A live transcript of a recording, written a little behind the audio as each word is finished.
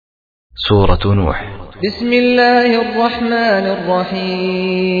سورة نوح بسم الله الرحمن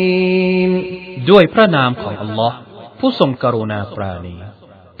الرحيم ด้วยพระนามของอัลลอฮ์ผู้ทรงกรุณาปราณี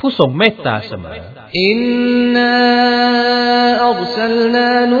ผู้ทรงเมตตาเสมออินนาอัรซัลน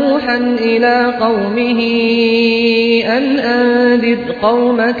านูฮันอิลาเกวมิฮิอันอันดิรเกว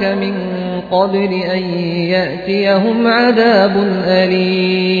มะกะมินกับลอันยะติยะฮุมอะซาบุนอะ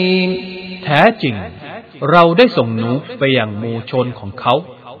ลีมแท้จริงเราได้ส่งนูห์ไปยังหมู่ชนของเขา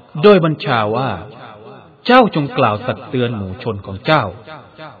โดยบัญชาว่าเจ้าจงกล่าวตักเตือนหมู่ชนของเจ้า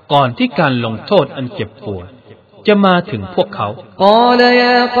ก่อนที่การลงโทษอันเจ็บปวดจะมาถึงพวกเขากาลย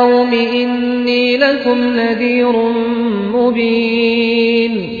าเกวมิอินนีละกุมนะดีรุมมุบี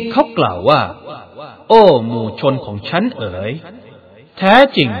นเขากล่าวว่าโอ้หมู่ชนของฉันเอ๋ยแท้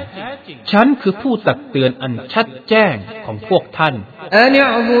จริงฉันคือผู้ตักเตือนอันชัดแจ้งของพวกท่านอัน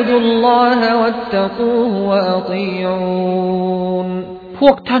อิบุดุลลอฮะวัตตะกูฮุวะอะฏีอูนพ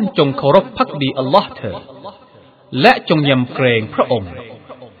วกท่านจงเคารพภักดีอัลลอฮ์เถิดและจงยำเกรงพระองค์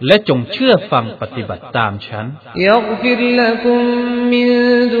และจงเชื่อฟังปฏิบัติตามฉันยัฆฟิรละกุมมิน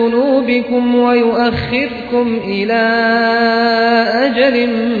ซุนูบิกุมวะยุอัคคิรกุมอิลาอัจลิ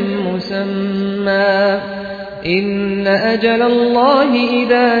มมุซัมมาอินนะอัจลัลลอฮิอิ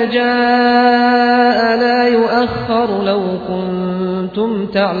ซาจาอะลายุอัคคัรลาวกุนตุม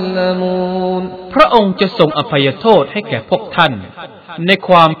ตะอ์ละมูนพระองค์จะทรงอภัยโทษให้แก่พวกท่านในค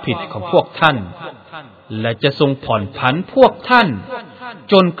วามผิดของพวกท่านและจะทรงผ่อนผันพวกท่าน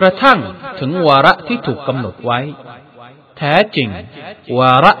จนกระทั่งถึงวาระที่ถูกกำหนดไว้แท้จริงว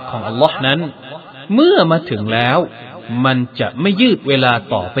าระของอัลลอฮ์นั้นเมื่อมาถึงแล้วมันจะไม่ยืดเวลา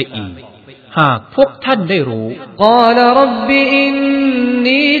ต่อไปอีกหากพวกท่านได้รู้กาลร็อบบิอิน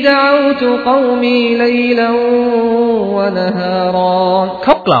นีดะอูตุกอวมีไลลันวะนะฮารอนเข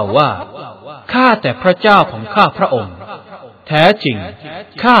ากล่าวว่าข้าแต่พระเจ้าของข้าพระองค์แท้จริง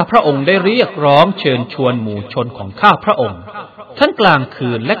ข้าพระองค์ได้เรียกร้องเชิญชวนหมู่ชนของข้าพระองค์ทั้งกลางคื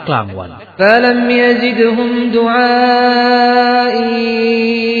นและกลางวันฟะลัมยะซิดฮุมดุอาอี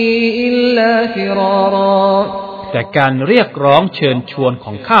อิลลาฟิรารอแต่การเรียกร้องเชิญชวนข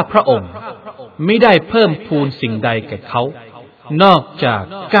องข้าพระองค์ไม่ได้เพิ่มพูนสิ่งใดแก่เขานอกจาก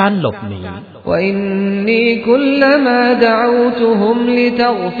การหลบหนีوإني كلما دعوتهم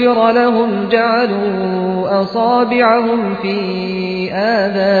لتغفر لهم جعلوا أصابعهم في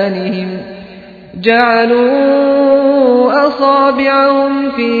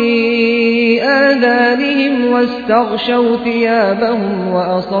آذانهم واستغشوا ثيابهم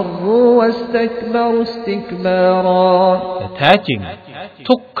وأصروا واستكبروا استكبارا แท้จริง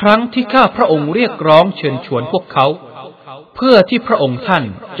ทุกครั้งที่ข้าพระองค์เรียกร้องเชิญชวนพวกเขาเพื่อที่พระองค์ท่าน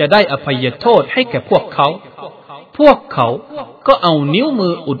จะได้อภัยโทษให้แก่พวกเขาก็เอานิ้วมื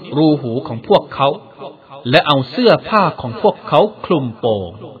ออุดรูหูของพวกเขาและเอาเสื้อผ้าของพวกเขาคลุมโป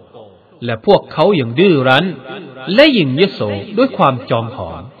งและพวกเขายังดื้อรั้นและยิ่งยโสด้วยความจองห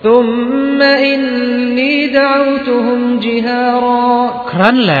องค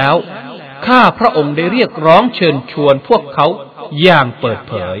รั้นแล้วข้าพระองค์ได้เรียกร้องเชิญชวนพวกเขาอย่างเปิด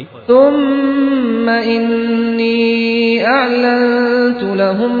เผย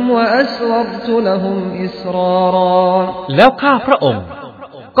แล้วข้าพระองค์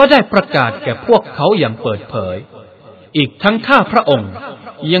ก็ได้ประกาศแก่พวกเขาอย่างเปิดเผยอีกทั้งข้าพระองค์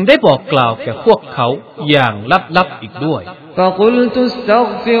ยังได้บอกกล่าวแก่พวกเขาอย่างลับๆอีกด้วย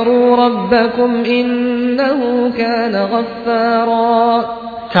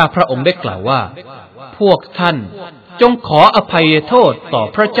ข้าพระองค์ได้กล่าวว่าพวกท่านจงขออภัยโทษต่อ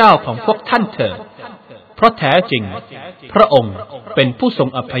พระเจ้าของพวกท่านเถิดเพราะแท้จริงพระองค์เป็นผู้ทรง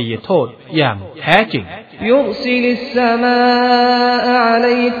อภัยโทษอย่างแท้จริง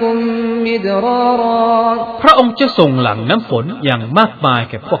พระองค์จะส่งหลั่งน้ำฝนอย่างมากมาย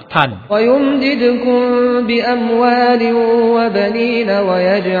แก่พวกท่าน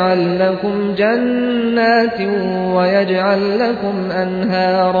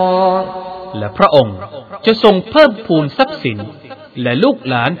และพระองค์จะทรงเพิ่มพูนทรัพย์สินและลูก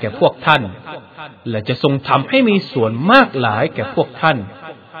หลานแก่พวกท่านและจะทรงทำให้มีสวนมากหลายแก่พวกท่าน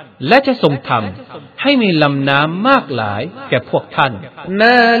และจะทรงทำให้มีลำน้ำมากหลายแก่พวกท่าน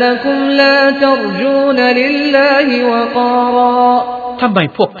ทำไม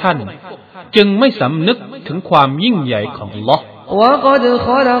พวกท่านจึงไม่สำนึกถึงความยิ่งใหญ่ของอัลลอฮ์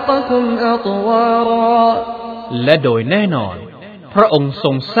และโดยแน่นอนพระองค์ท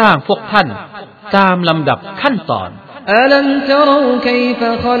รงสร้างพวกท่านตามลำดับขั้นตอนألم تروا كيف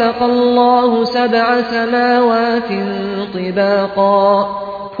خلق الله سبع سماوات طباقا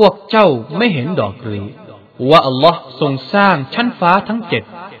พวกเจ้าไม่เห็นดอกหรือว่าอัลลอฮ์ทรงสร้างชั้นฟ้าทั้ง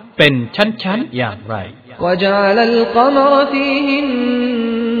7เป็นชั้นๆอย่างไร وجعل القمر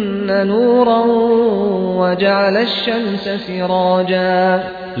فيهن نورا وجعل الشمس سراجا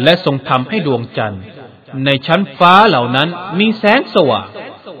และทรงทำให้ดวงจันทร์ในชั้นฟ้าเหล่านั้นมีแสงสว่าง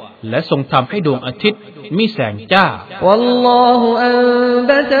และทรงทำให้ดวงอาทิตย์มีแสงจ้า والله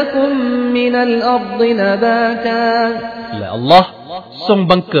أنبتكم من الأرض نباتا และอัลลอฮ์ทรง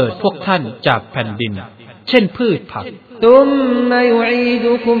บังเกิดพวกท่านจากแผ่นดินเช่นพืชผัก ثم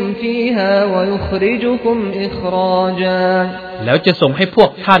يعيدكم فيها ويخرجكم إخراجا แล้วจะทรงให้พว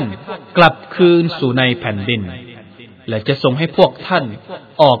กท่านกลับคืนสู่ในแผ่นดินและจะทรงให้พวกท่าน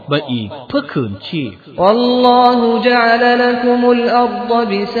ออกมาอีกเพื่อคืนชีพ والله جعل لكم الأرض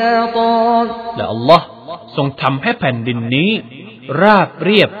بساطا และอัลลอฮ์ทรงทำให้แผ่นดินนี้ราบเ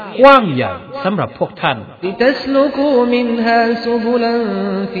รียบกว้างใหญ่สำหรับพวกท่าน لتسلكوا منها سبلا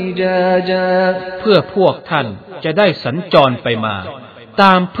فجاجا เพื่อพวกท่านจะได้สัญจรไปมาต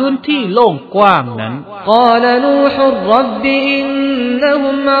ามพื้นที่โล่งกว้างนั้น قال نوح رب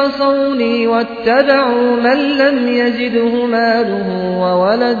إنهم عصوني واتبعوا من لم يزده ماله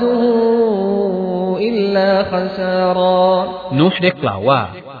وولده إلا خسارا นูห์ได้กล่าวว่า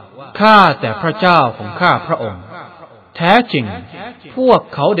ข้าแต่พระเจ้าของข้าพระองค์แท้จริงพวก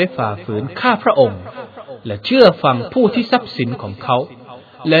เขาได้ฝ่าฝืนข้าพระองค์และเชื่อฟังผู้ที่ทรัพย์สินของเขา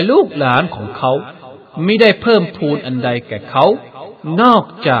และลูกหลานของเขามิได้เพิ่มพูนอันใดแก่เขานอก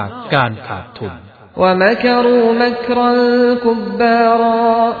จากการขาดทุน ومكروا مكرا كبارا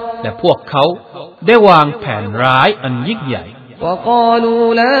และพวกเขาได้วางแผนร้ายอันยิ่งใหญ่ وقالوا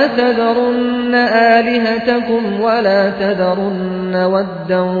لا تذرن آلهتكم ولا تذرن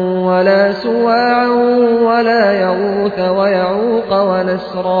ودا ولا سواعا ولا يغوث ويعوق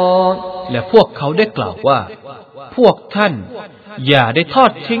ونسرا และพวกเขาได้กล่าวว่าพวกท่านอย่าได้ทอ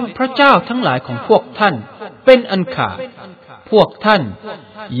ดทิ้งพระเจ้าทั้งหลายของพวกท่านเป็นอันขาดพวกท่าน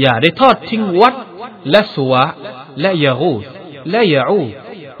อย่าได้ทอดทิ้งวัดและสุวะและยะกูธและยะอู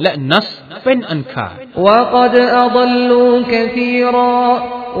และนัสเป็นอันขาด وقد أضلوا كثيرا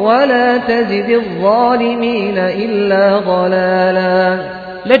ولا تزد الظالمين إلا ضلالا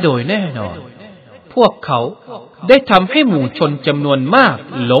และโดยแน่นอนพวกเขาได้ทำให้หมู่ชนจำนวนมาก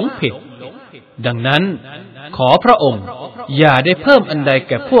หลงผิดดังนั้นขอพระองค์อย่าได้เพิ่มอันใดแ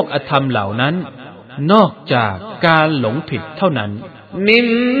ก่พวกอธรรมเหล่านั้นนอกจากการหลงผิดเท่านั้น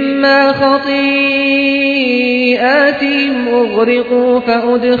مما خطيئاتهم أغرقوا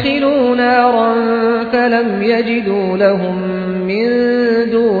فأدخلوا نارا فلم يجدوا لهم من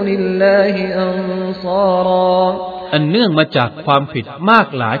دون الله أنصارا อันเนื่องมาจากความผิดมาก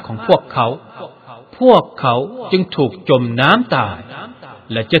หลายของพวกเขาจึงถูกจมน้ำตาย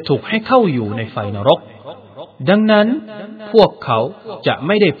และจะถูกให้เข้าอยู่ในไฟนรกดังนั้นพวกเขาจะไ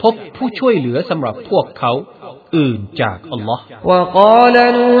ม่ได้พบผู้ช่วยเหลือสำหรับพวกเขาอื่นจากอัลลอฮ์ وقال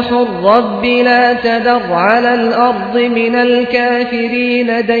نوح رب لا تذر على الأرض من الكافرين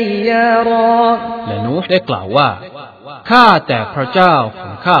ديارا และนูห์ได้กล่าวว่าข้าแต่พระเจ้าขอ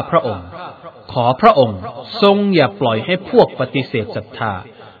งข้าพระองค์ขอพระองค์ทรงอย่าปล่อยให้พวกปฏิเสธศรัทธา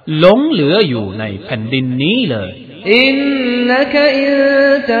หลงเหลืออยู่ในแผ่นดินนี้เลยอินนักอิน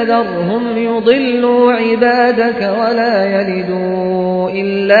ตะดัรฮุมยุฎิลลูอิบาดะกะวะลายลิดูอิล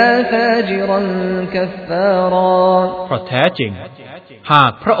ลาฟาจิรันกัฟฟาราเพราะแท้จริงหา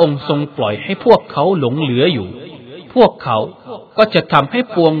กพระองค์ทรงปล่อยให้พวกเขาหลงเหลืออยู่พวกเขาก็จะทำให้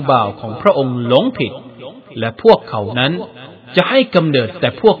ปวงบ่าวของพระองค์หลงผิดและพวกเขานั้นจะให้กำเนิดแต่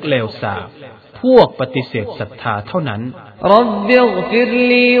พวกเลวทรามพวกปฏิเสธศรัทธาเท่านั้นร็อบบิฆฟิร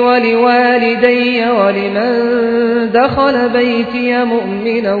ลีวะลิวาลิดัยวะลิมันดะคอลบัยติยมุอ์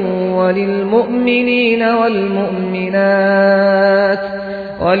มินันวะลิลมุอ์มินีนวัลมุอ์มินาต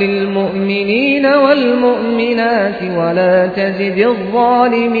وللمؤمنين والمؤمنات ولا تزد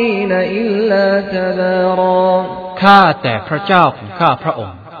الظالمين إلا تبارا ข้าแต่พระเจ้าของข้าพระอง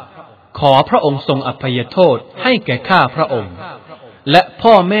ค์ขอพระองค์ทรงอภัยโทษให้แก่ข้าพระองค์และ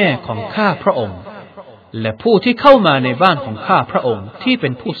พ่อแม่ของข้าพระองค์และผู้ที่เข้ามาในบ้านของข้าพระองค์ที่เป็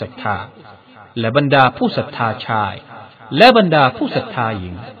นผู้ศรัทธาและบรรดาผู้ศรัทธาชายและบรรดาผู้ศรัทธาหญิ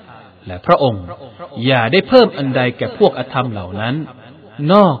งและพระองค์อย่าได้เพิ่มอันใดแก่พวกอธรรมเหล่านั้น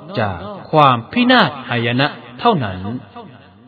นอกจากความพินาศหายนะเท่านั้น